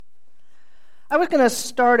I was going to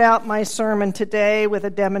start out my sermon today with a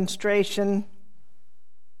demonstration.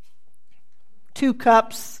 2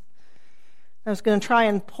 cups. I was going to try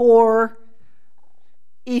and pour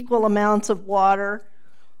equal amounts of water.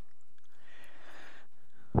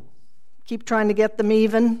 Keep trying to get them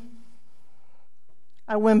even.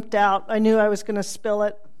 I wimped out. I knew I was going to spill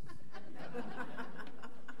it.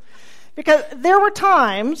 Because there were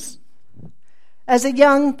times, as a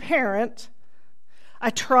young parent, I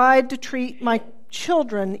tried to treat my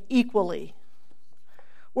children equally.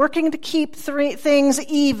 Working to keep things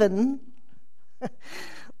even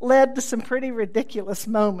led to some pretty ridiculous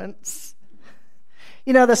moments.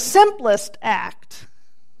 You know, the simplest act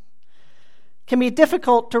can be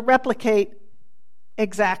difficult to replicate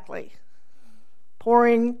exactly.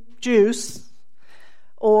 Pouring juice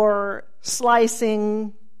or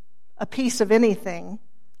slicing a piece of anything,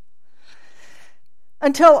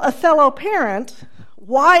 until a fellow parent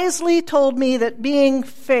wisely told me that being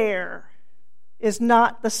fair is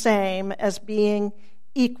not the same as being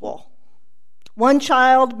equal. One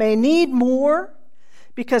child may need more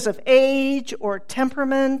because of age or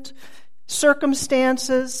temperament,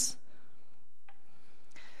 circumstances.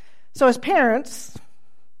 So as parents,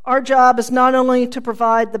 our job is not only to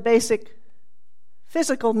provide the basic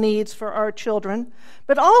physical needs for our children,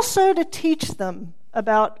 but also to teach them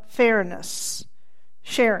about fairness,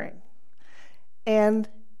 sharing, and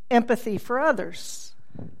empathy for others.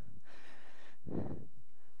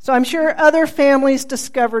 So I'm sure other families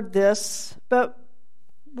discovered this, but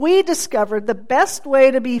we discovered the best way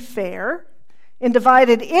to be fair and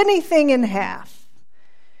divided anything in half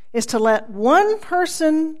is to let one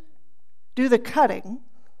person do the cutting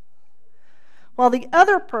while the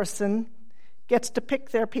other person gets to pick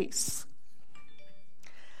their piece.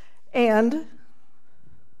 And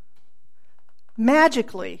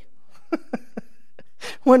magically,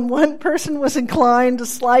 when one person was inclined to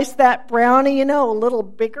slice that brownie, a little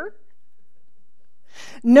bigger,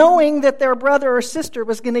 knowing that their brother or sister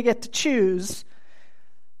was going to get to choose,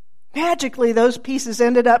 magically those pieces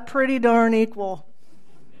ended up pretty darn equal.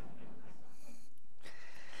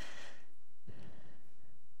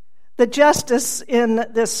 The justice in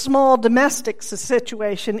this small domestic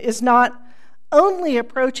situation is not only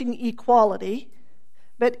approaching equality,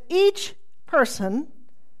 but each person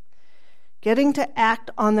getting to act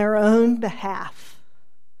on their own behalf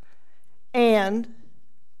and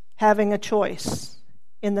having a choice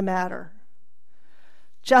in the matter.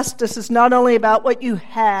 Justice is not only about what you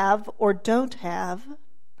have or don't have,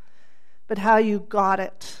 but how you got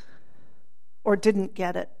it or didn't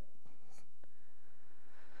get it.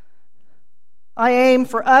 I aim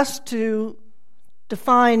for us to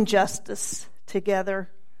define justice together.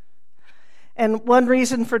 And one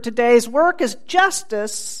reason for today's work is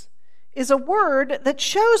justice is a word that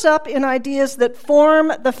shows up in ideas that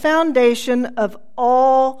form the foundation of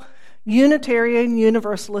all Unitarian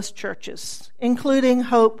Universalist churches, including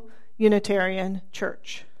Hope Unitarian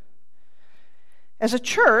Church. As a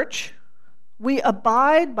church, we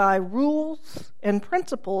abide by rules and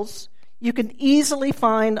principles you can easily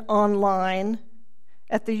find online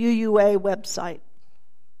at the UUA website.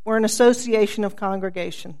 We're an association of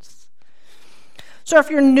congregations. So if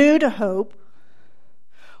you're new to Hope,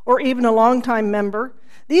 or even a longtime member,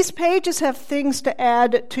 these pages have things to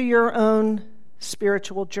add to your own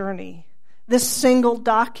spiritual journey. This single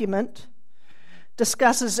document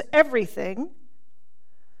discusses everything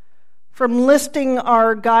from listing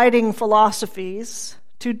our guiding philosophies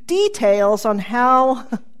to details on how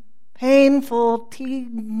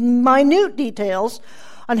minute details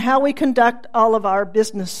on how we conduct all of our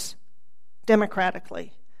business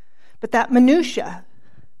democratically. But that minutia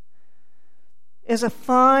is a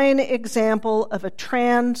fine example of a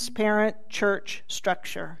transparent church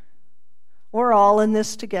structure. We're all in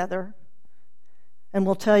this together, and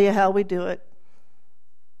we'll tell you how we do it.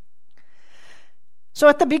 So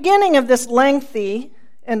at the beginning of this lengthy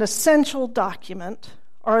and essential document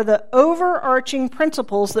are the overarching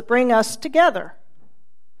principles that bring us together.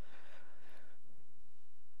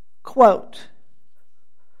 Quote,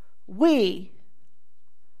 "We,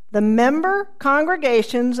 the member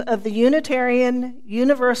congregations of the Unitarian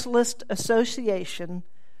Universalist Association,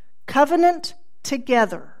 covenant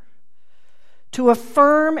together to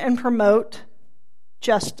affirm and promote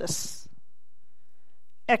justice,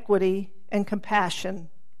 equity, and compassion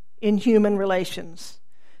in human relations.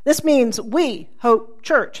 This means we, Hope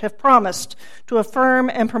Church, have promised to affirm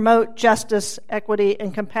and promote justice, equity,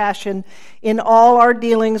 and compassion in all our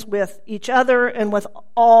dealings with each other and with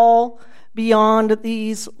all beyond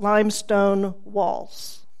these limestone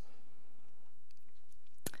walls."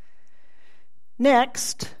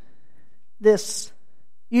 Next, This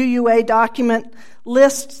UUA document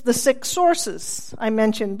lists the 6 sources I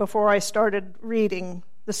mentioned before I started reading,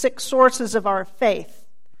 the 6 sources of our faith.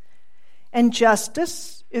 And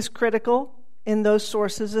justice is critical in those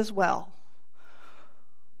sources as well.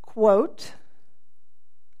 Quote,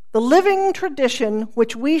 "The living tradition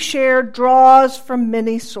which we share draws from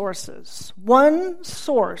many sources. One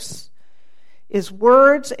source is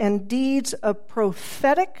words and deeds of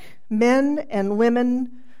prophetic men and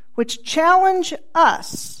women which challenge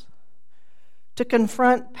us to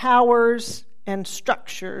confront powers and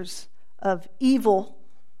structures of evil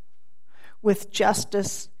with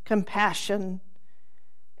justice, compassion,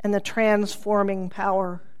 and the transforming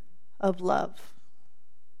power of love."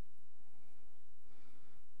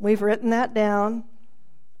 We've written that down,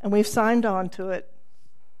 and we've signed on to it.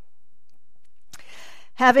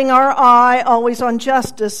 Having our eye always on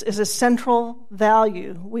justice is a central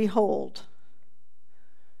value we hold.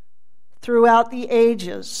 Throughout the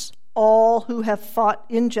ages, all who have fought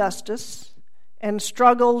injustice and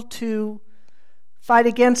struggled to fight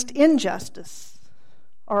against injustice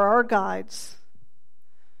are our guides.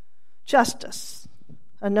 Justice,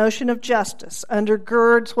 a notion of justice,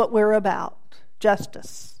 undergirds what we're about.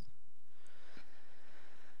 Justice.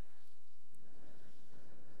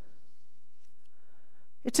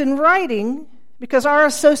 It's in writing because our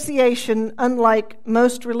association, unlike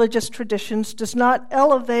most religious traditions, does not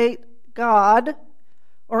elevate God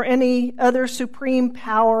or any other supreme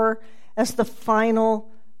power as the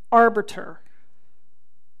final arbiter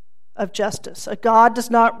of justice. A God does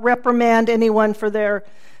not reprimand anyone for their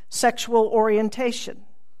sexual orientation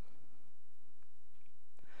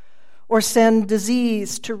or send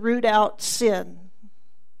disease to root out sin.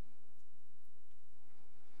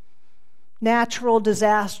 Natural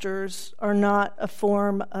disasters are not a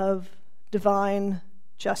form of divine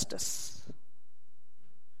justice.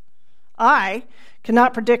 I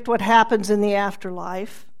cannot predict what happens in the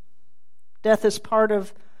afterlife. Death is part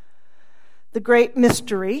of the great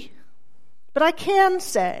mystery. But I can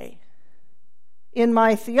say, in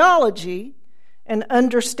my theology and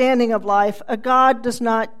understanding of life, a God does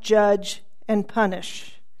not judge and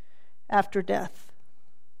punish after death.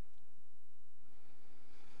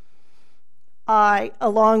 I,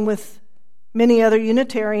 along with many other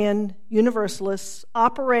Unitarian Universalists,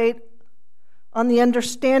 operate on the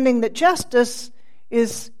understanding that justice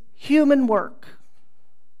is human work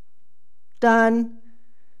done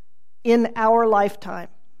in our lifetime.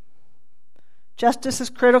 Justice is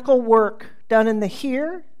critical work done in the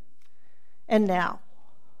here and now.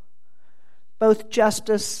 Both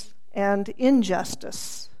justice and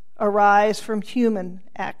injustice arise from human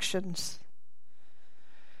actions.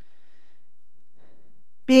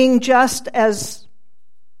 Being just is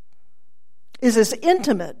as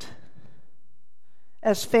intimate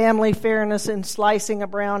as family fairness in slicing a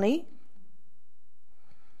brownie,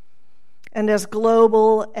 and as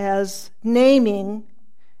global as naming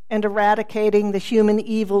and eradicating the human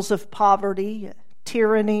evils of poverty,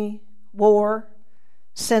 tyranny, war,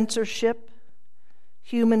 censorship,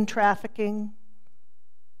 human trafficking.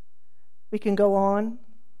 We can go on.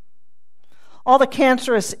 All the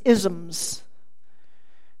cancerous isms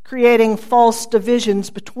creating false divisions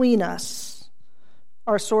between us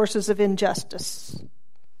are sources of injustice.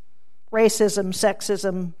 Racism,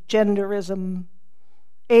 sexism, genderism,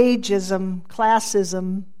 ageism,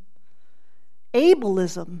 classism,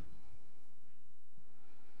 ableism,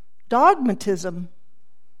 dogmatism.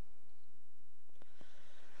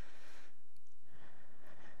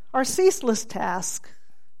 Our ceaseless task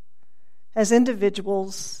as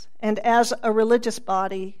individuals and as a religious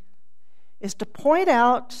body is to point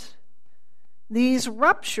out these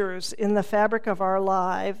ruptures in the fabric of our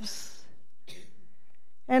lives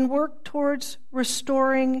and work towards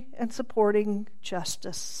restoring and supporting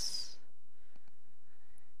justice.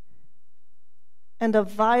 And a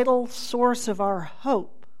vital source of our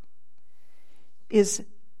hope is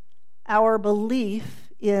our belief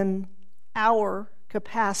in our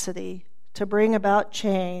capacity to bring about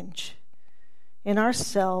change in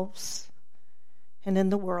ourselves and in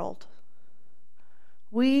the world.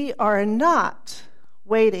 We are not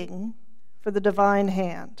waiting for the divine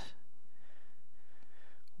hand.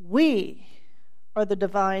 We are the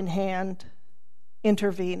divine hand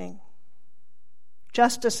intervening.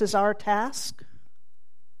 Justice is our task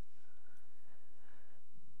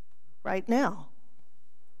right now.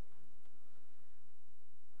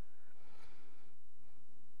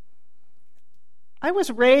 I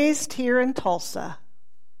was raised here in Tulsa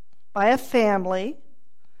by a family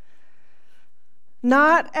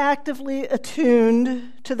not actively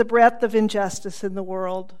attuned to the breadth of injustice in the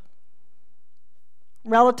world.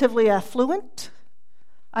 relatively affluent.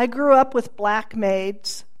 I grew up with black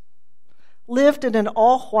maids, lived in an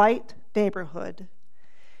all-white neighborhood,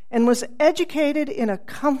 and was educated in a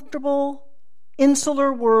comfortable,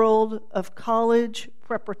 insular world of college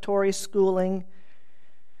preparatory schooling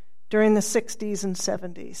during the 60s and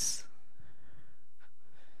 70s.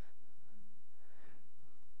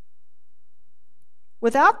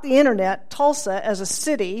 Without the internet, Tulsa as a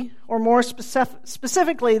city, or more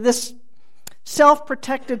specifically this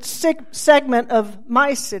self-protected segment of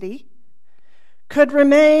my city, could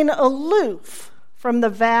remain aloof from the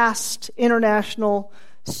vast international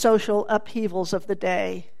social upheavals of the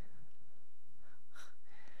day.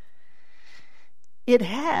 It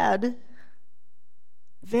had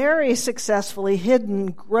very successfully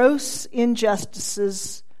hidden gross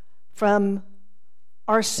injustices from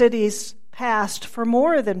our city's past for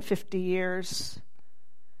more than 50 years.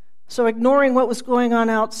 So ignoring what was going on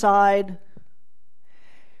outside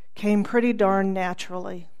came pretty darn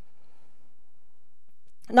naturally.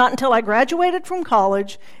 Not until I graduated from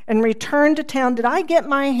college and returned to town did I get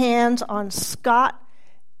my hands on Scott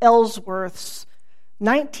Ellsworth's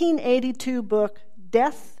 1982 book,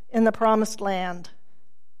 Death in the Promised Land.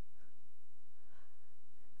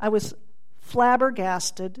 I was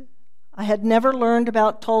flabbergasted. I had never learned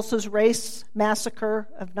about Tulsa's race massacre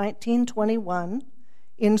of 1921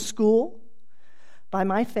 in school, by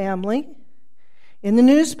my family, in the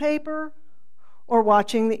newspaper, or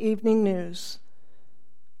watching the evening news.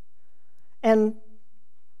 And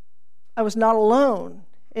I was not alone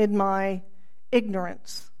in my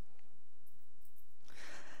ignorance.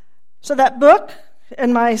 So that book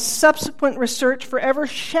and my subsequent research forever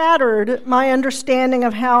shattered my understanding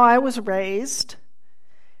of how I was raised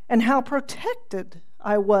and how protected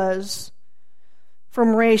I was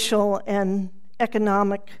from racial and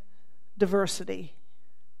economic diversity.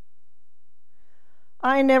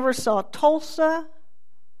 I never saw Tulsa,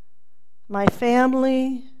 my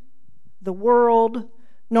family, the world,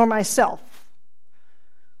 nor myself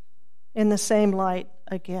in the same light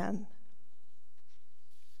again.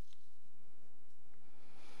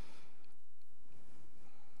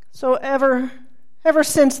 So ever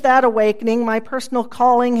since that awakening, my personal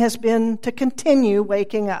calling has been to continue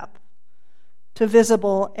waking up to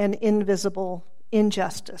visible and invisible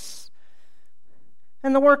injustice.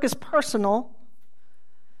 And the work is personal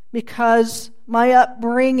because my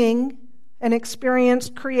upbringing and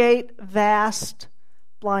experience create vast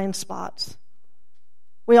blind spots.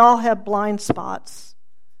 We all have blind spots,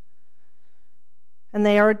 and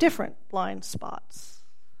they are different blind spots.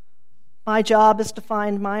 My job is to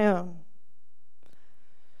find my own.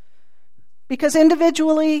 Because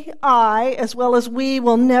individually, I, as well as we,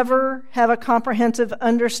 will never have a comprehensive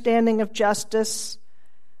understanding of justice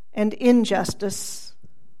and injustice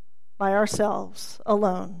by ourselves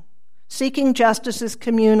alone. Seeking justice is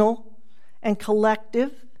communal and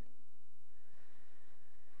collective,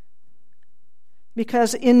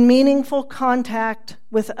 because in meaningful contact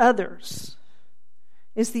with others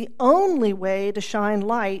is the only way to shine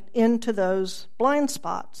light into those blind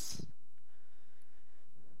spots.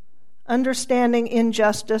 Understanding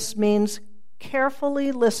injustice means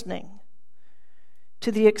carefully listening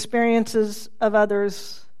to the experiences of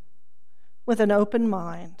others with an open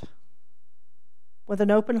mind, with an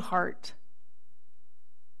open heart.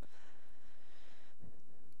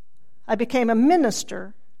 I became a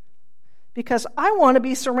minister because I want to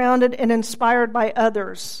be surrounded and inspired by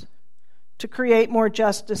others to create more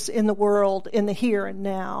justice in the world, in the here and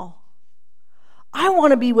now. I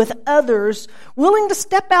want to be with others willing to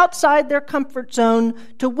step outside their comfort zone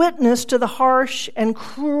to witness to the harsh and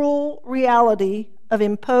cruel reality of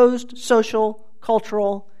imposed social,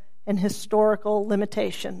 cultural, and historical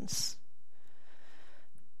limitations.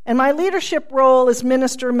 And my leadership role as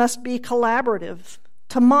minister must be collaborative,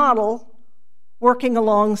 to model working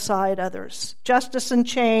alongside others. Justice and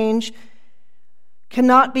change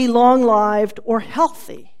cannot be long-lived or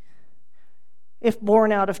healthy if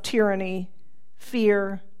born out of tyranny,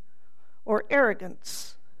 fear, or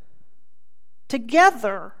arrogance.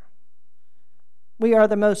 Together, we are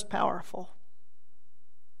the most powerful.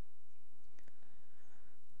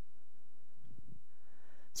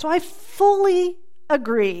 So I fully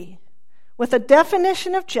agree with a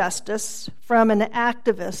definition of justice from an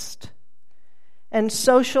activist and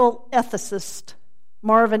social ethicist,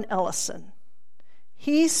 Marvin Ellison.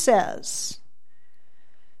 He says,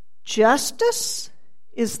 justice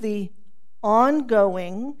is the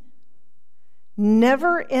ongoing,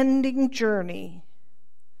 never-ending journey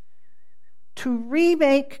to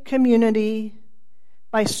remake community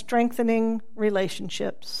by strengthening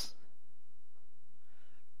relationships.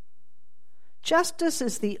 Justice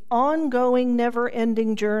is the ongoing,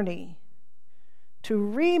 never-ending journey to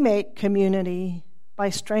remake community by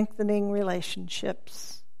strengthening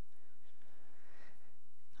relationships.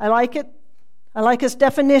 I like it. I like its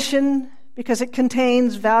definition because it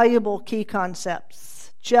contains valuable key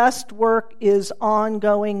concepts. Just work is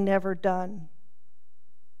ongoing, never done.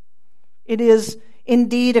 It is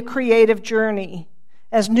indeed a creative journey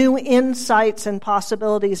as new insights and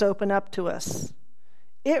possibilities open up to us.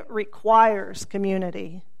 It requires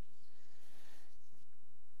community.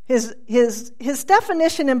 His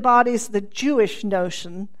definition embodies the Jewish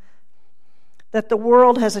notion that the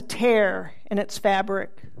world has a tear in its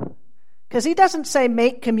fabric. Because he doesn't say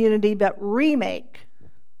make community, but remake.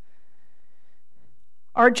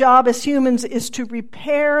 Our job as humans is to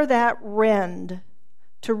repair that rend,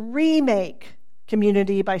 to remake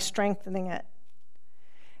community by strengthening it.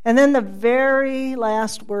 And then the very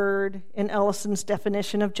last word in Ellison's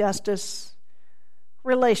definition of justice,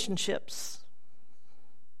 relationships,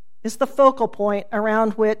 is the focal point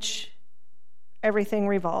around which everything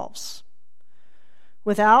revolves.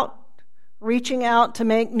 Without reaching out to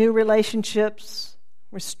make new relationships,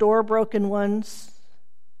 restore broken ones,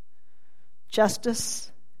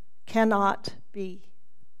 justice cannot be.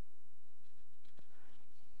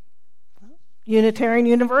 Unitarian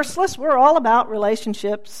Universalists, we're all about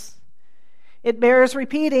relationships. It bears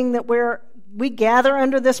repeating that we gather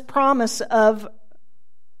under this promise of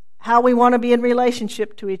how we want to be in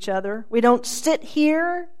relationship to each other. We don't sit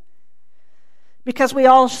here because we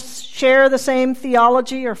all share the same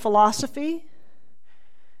theology or philosophy.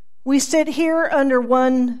 We sit here under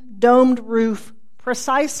one domed roof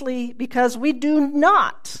precisely because we do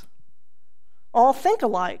not all think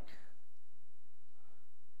alike.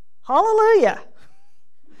 Hallelujah.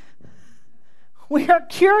 We are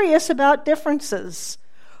curious about differences.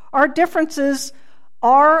 Our differences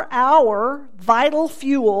are our vital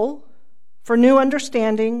fuel for new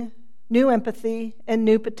understanding, new empathy, and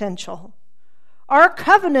new potential. Our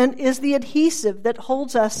covenant is the adhesive that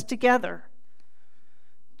holds us together,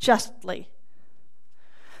 justly.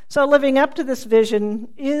 So living up to this vision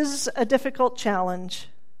is a difficult challenge.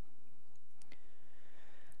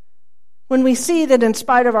 When we see that in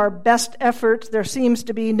spite of our best efforts, there seems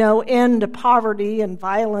to be no end to poverty and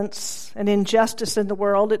violence and injustice in the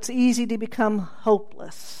world, it's easy to become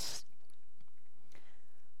hopeless,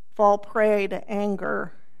 fall prey to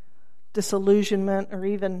anger, disillusionment, or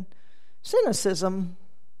even cynicism.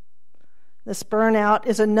 This burnout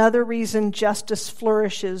is another reason justice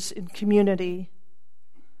flourishes in community.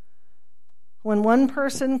 When one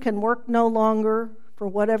person can work no longer for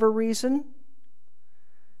whatever reason,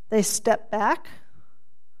 they step back,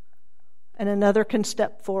 and another can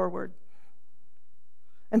step forward.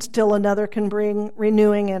 And still another can bring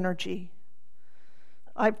renewing energy.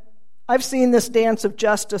 I've seen this dance of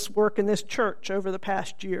justice work in this church over the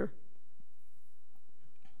past year.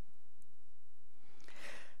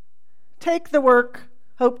 Take the work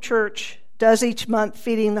Hope Church does each month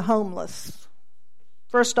feeding the homeless.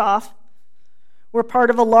 First off, we're part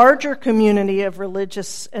of a larger community of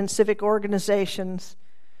religious and civic organizations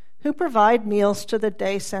who provide meals to the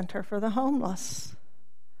day center for the homeless.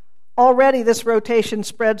 Already this rotation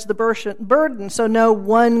spreads the burden, so no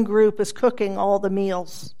one group is cooking all the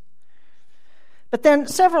meals. But then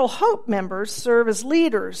several Hope members serve as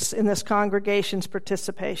leaders in this congregation's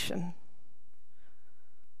participation.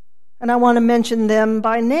 And I want to mention them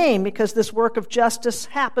by name because this work of justice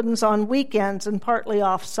happens on weekends and partly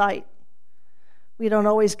off-site. We don't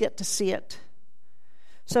always get to see it.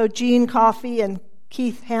 So Jean Coffey and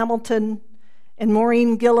Keith Hamilton and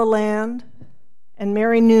Maureen Gilliland and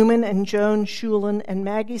Mary Newman and Joan Shulin and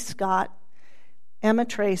Maggie Scott, Emma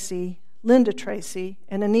Tracy, Linda Tracy,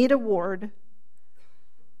 and Anita Ward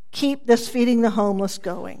keep this Feeding the Homeless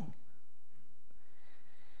going.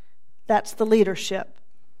 That's the leadership.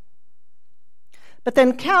 But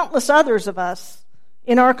then countless others of us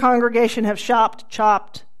in our congregation have shopped,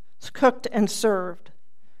 chopped, cooked, and served,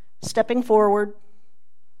 stepping forward,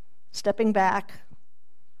 stepping back,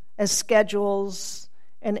 as schedules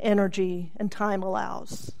and energy and time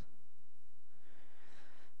allows.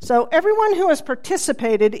 So everyone who has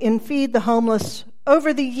participated in Feed the Homeless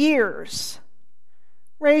over the years,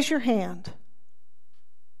 raise your hand.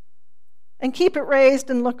 And keep it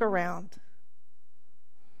raised and look around.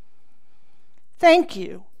 Thank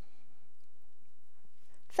you.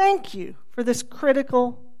 Thank you for this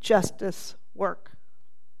critical justice work.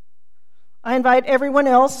 I invite everyone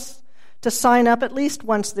else to sign up at least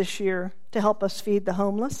once this year to help us feed the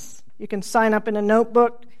homeless. You can sign up in a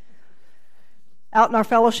notebook out in our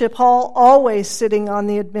fellowship hall, always sitting on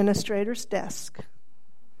the administrator's desk.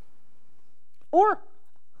 or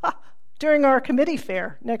during our committee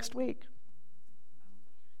fair next week.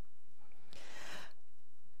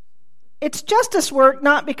 It's justice work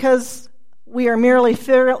not because we are merely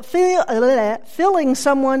filling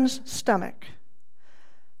someone's stomach,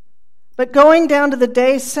 but going down to the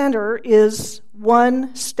day center is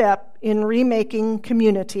one step in remaking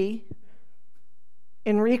community,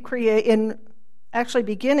 in actually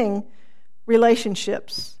beginning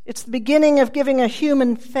relationships. It's the beginning of giving a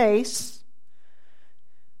human face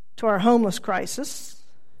to our homeless crisis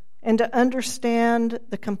and to understand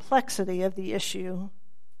the complexity of the issue.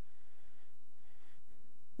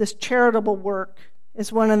 This charitable work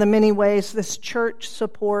is one of the many ways this church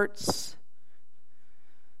supports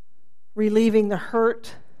relieving the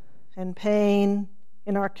hurt and pain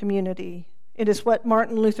in our community. It is what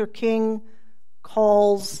Martin Luther King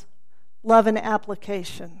calls love and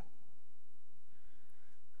application.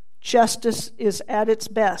 Justice is at its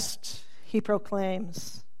best, he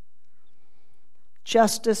proclaims.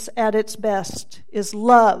 Justice at its best is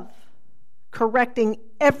love, correcting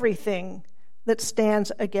everything that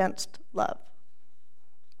stands against love.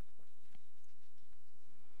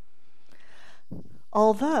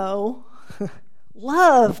 Although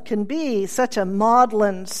love can be such a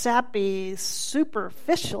maudlin, sappy,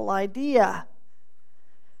 superficial idea.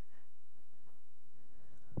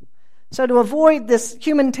 So to avoid this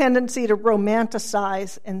human tendency to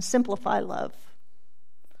romanticize and simplify love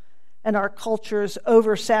and our culture's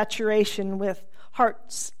oversaturation with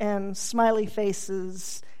hearts and smiley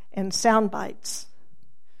faces and sound bites,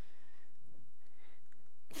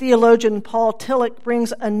 theologian Paul Tillich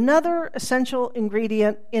brings another essential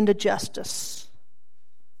ingredient into justice: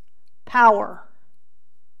 power.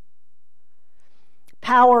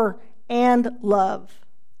 Power and love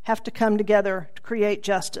have to come together to create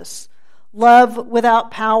justice. Love without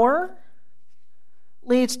power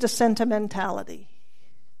leads to sentimentality.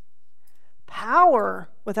 Power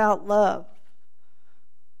without love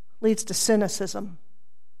leads to cynicism,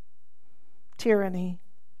 tyranny.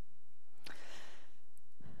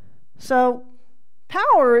 So,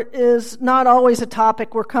 power is not always a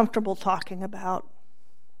topic we're comfortable talking about.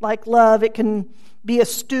 Like love, it can be a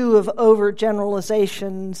stew of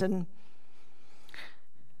overgeneralizations, and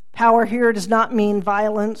power here does not mean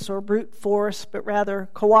violence or brute force, but rather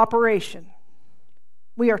cooperation.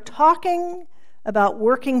 We are talking about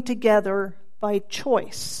working together by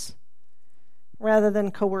choice rather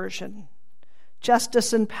than coercion.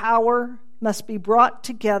 Justice and power must be brought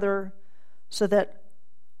together so that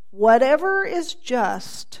whatever is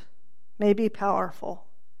just may be powerful,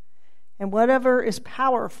 and whatever is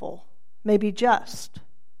powerful may be just,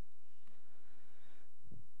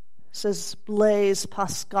 says Blaise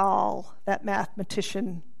Pascal, that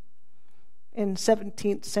mathematician in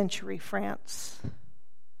 17th century France.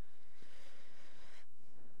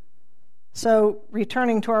 So,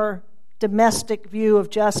 returning to our domestic view of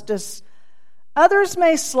justice, others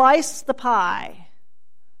may slice the pie,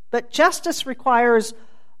 but justice requires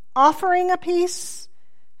offering a piece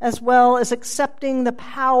as well as accepting the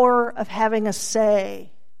power of having a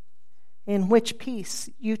say in which piece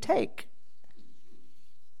you take.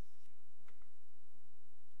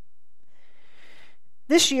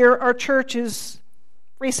 This year, our church is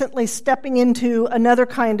recently stepping into another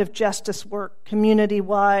kind of justice work,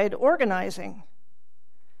 community-wide organizing.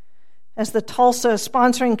 As the Tulsa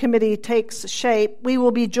sponsoring committee takes shape, we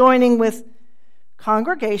will be joining with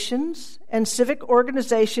congregations and civic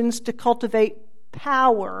organizations to cultivate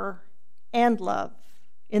power and love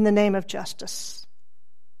in the name of justice.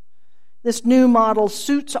 This new model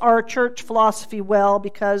suits our church philosophy well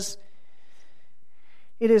because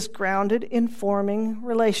it is grounded in forming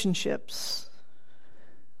relationships.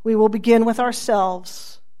 We will begin with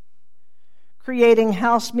ourselves, creating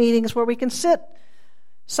house meetings where we can sit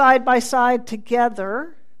side by side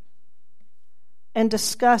together and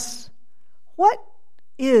discuss what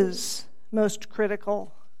is most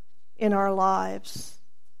critical in our lives.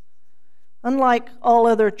 Unlike all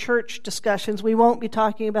other church discussions, we won't be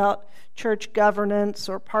talking about church governance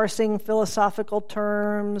or parsing philosophical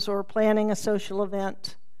terms or planning a social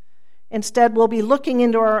event. Instead, we'll be looking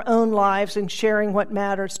into our own lives and sharing what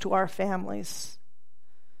matters to our families.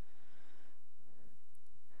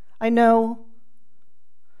 I know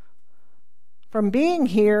from being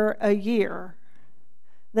here a year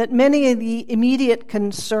that many of the immediate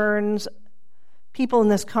concerns people in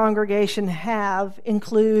this congregation have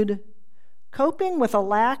include coping with a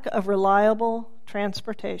lack of reliable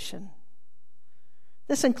transportation.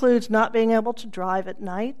 This includes not being able to drive at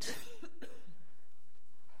night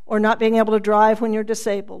or not being able to drive when you're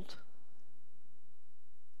disabled.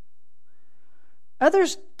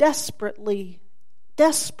 Others desperately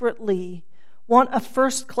desperately want a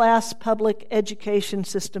first-class public education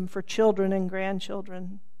system for children and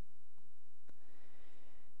grandchildren.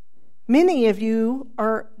 Many of you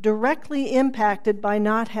are directly impacted by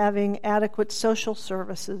not having adequate social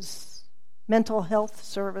services, mental health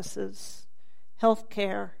services, health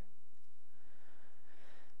care.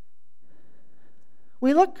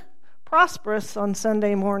 We look prosperous on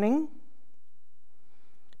Sunday morning,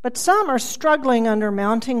 but some are struggling under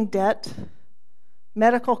mounting debt,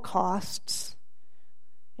 medical costs,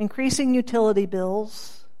 increasing utility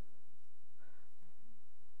bills,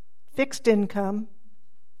 fixed income.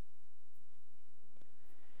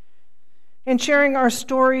 In sharing our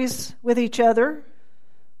stories with each other,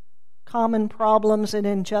 common problems and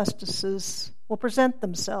injustices will present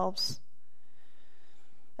themselves.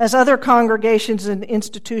 As other congregations and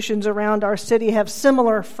institutions around our city have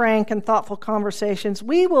similar frank and thoughtful conversations,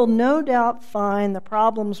 we will no doubt find the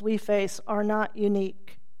problems we face are not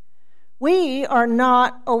unique. We are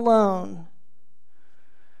not alone.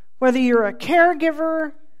 Whether you're a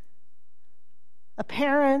caregiver, a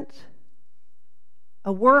parent,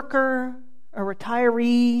 a worker, a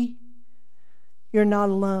retiree, you're not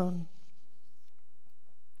alone.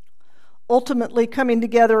 Ultimately, coming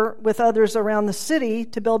together with others around the city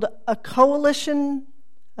to build a coalition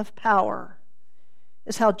of power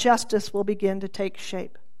is how justice will begin to take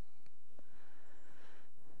shape.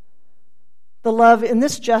 The love in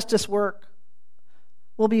this justice work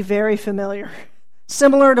will be very familiar,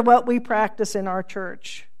 similar to what we practice in our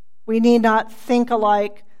church. We need not think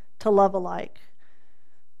alike to love alike.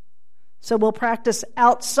 So we'll practice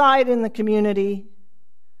outside in the community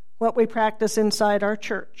what we practice inside our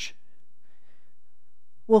church.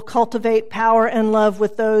 We'll cultivate power and love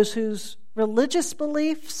with those whose religious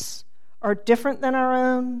beliefs are different than our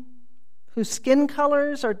own, whose skin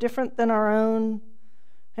colors are different than our own,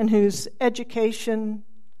 and whose education,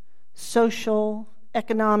 social,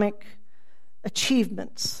 economic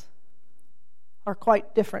achievements are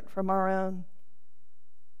quite different from our own.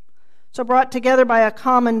 So brought together by a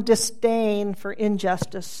common disdain for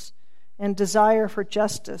injustice and desire for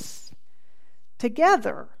justice,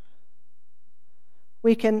 together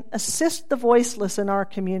we can assist the voiceless in our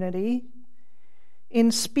community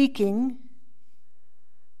in speaking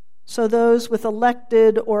so those with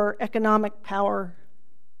elected or economic power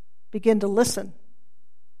begin to listen.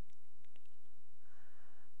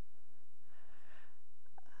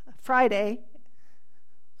 Friday,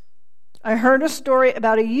 I heard a story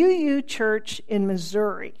about a UU church in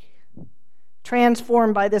Missouri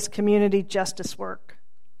transformed by this community justice work.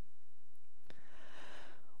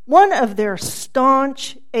 One of their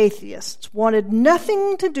staunch atheists wanted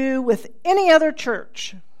nothing to do with any other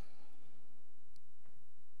church.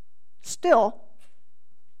 Still,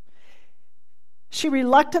 she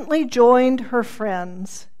reluctantly joined her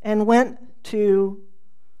friends and went to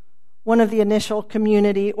one of the initial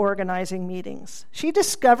community organizing meetings. She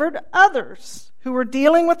discovered others who were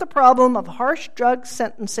dealing with the problem of harsh drug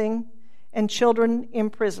sentencing and children in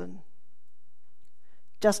prison,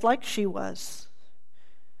 just like she was.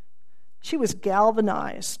 She was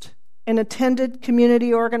galvanized and attended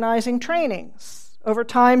community organizing trainings. Over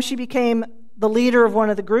time, she became the leader of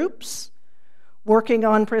one of the groups, working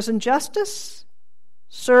on prison justice,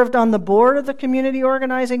 served on the board of the community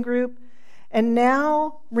organizing group, and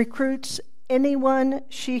now recruits anyone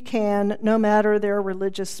she can, no matter their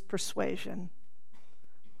religious persuasion.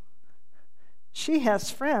 She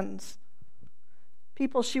has friends,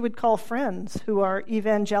 people she would call friends, who are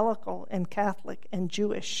evangelical and Catholic and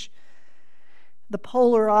Jewish, the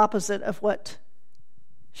polar opposite of what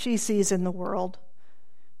she sees in the world.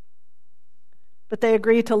 But they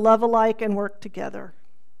agree to love alike and work together.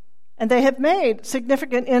 And they have made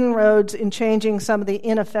significant inroads in changing some of the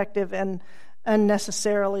ineffective and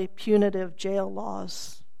unnecessarily punitive jail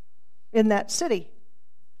laws in that city.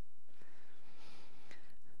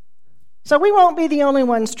 So we won't be the only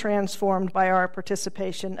ones transformed by our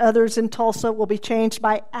participation. Others in Tulsa will be changed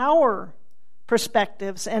by our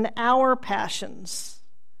perspectives and our passions.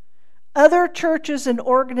 Other churches and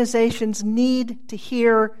organizations need to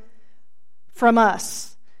hear from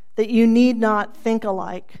us that you need not think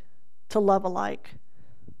alike to love alike.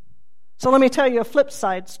 So let me tell you a flip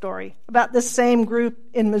side story about this same group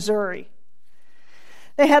in Missouri.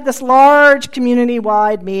 They had this large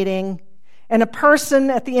community-wide meeting, and a person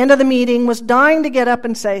at the end of the meeting was dying to get up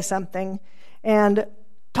and say something and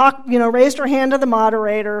raised her hand to the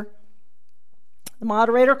moderator. The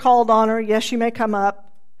moderator called on her, "Yes, you may come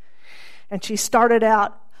up." And she started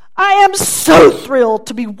out, "I am so thrilled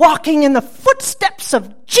to be walking in the footsteps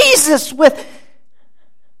of Jesus with..."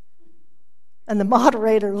 And the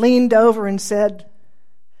moderator leaned over and said,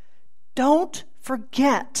 Don't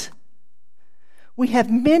forget, we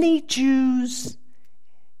have many Jews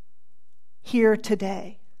here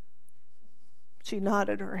today. She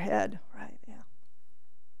nodded her head. Right, yeah.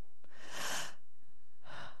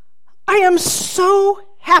 I am so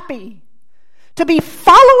happy to be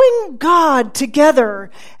following God together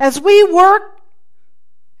as we work.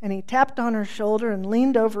 And he tapped on her shoulder and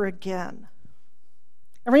leaned over again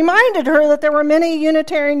and reminded her that there were many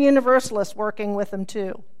Unitarian Universalists working with him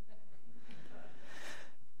too.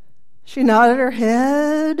 She nodded her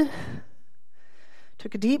head,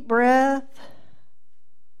 took a deep breath,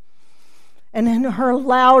 and in her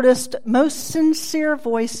loudest, most sincere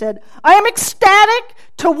voice said, I am ecstatic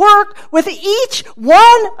to work with each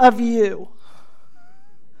one of you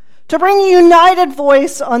to bring a united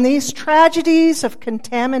voice on these tragedies of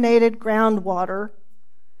contaminated groundwater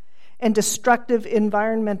and destructive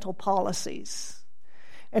environmental policies.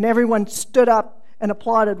 And everyone stood up and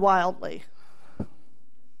applauded wildly.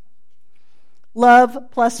 Love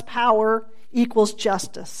plus power equals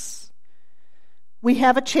justice. We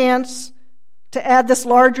have a chance to add this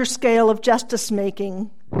larger scale of justice making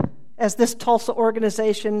as this Tulsa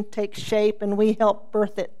organization takes shape and we help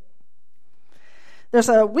birth it. There's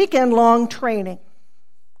a weekend-long training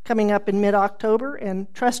coming up in mid-October,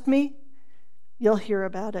 and trust me, you'll hear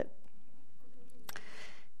about it.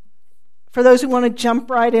 For those who want to jump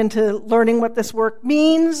right into learning what this work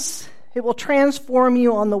means, it will transform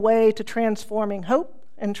you on the way to transforming hope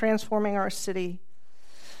and transforming our city.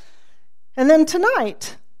 And then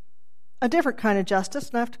tonight, a different kind of justice,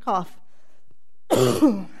 and I have to cough.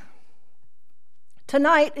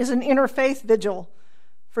 Tonight is an interfaith vigil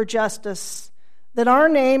for justice that our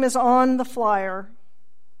name is on the flyer.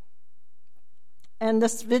 And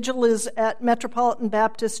this vigil is at Metropolitan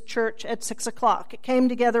Baptist Church at 6 o'clock. It came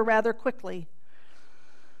together rather quickly.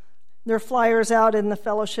 There are flyers out in the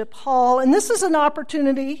fellowship hall, and this is an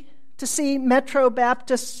opportunity to see Metro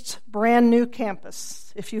Baptist's brand new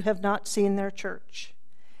campus, if you have not seen their church,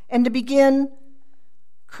 and to begin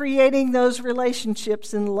creating those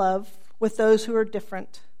relationships in love with those who are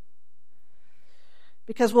different.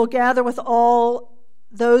 Because we'll gather with all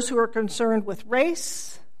those who are concerned with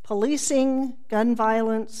race, policing, gun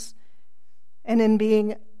violence, and in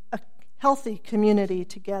being a healthy community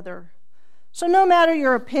together. So no matter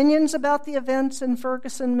your opinions about the events in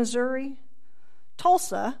Ferguson, Missouri,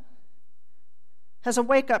 Tulsa has a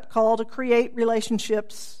wake-up call to create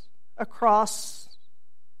relationships across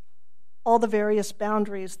all the various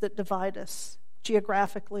boundaries that divide us,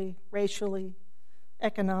 geographically, racially,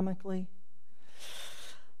 economically.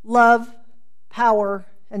 Love, power,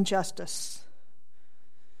 and justice.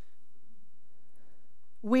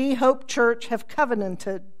 We, Hope Church, have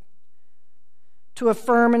covenanted to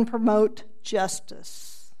affirm and promote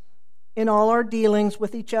justice in all our dealings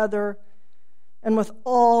with each other and with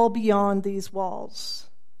all beyond these walls.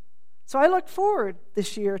 So I look forward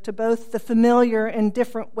this year to both the familiar and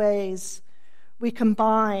different ways we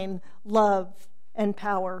combine love and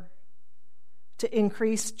power to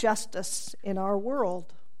increase justice in our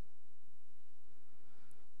world.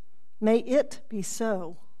 May it be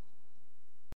so.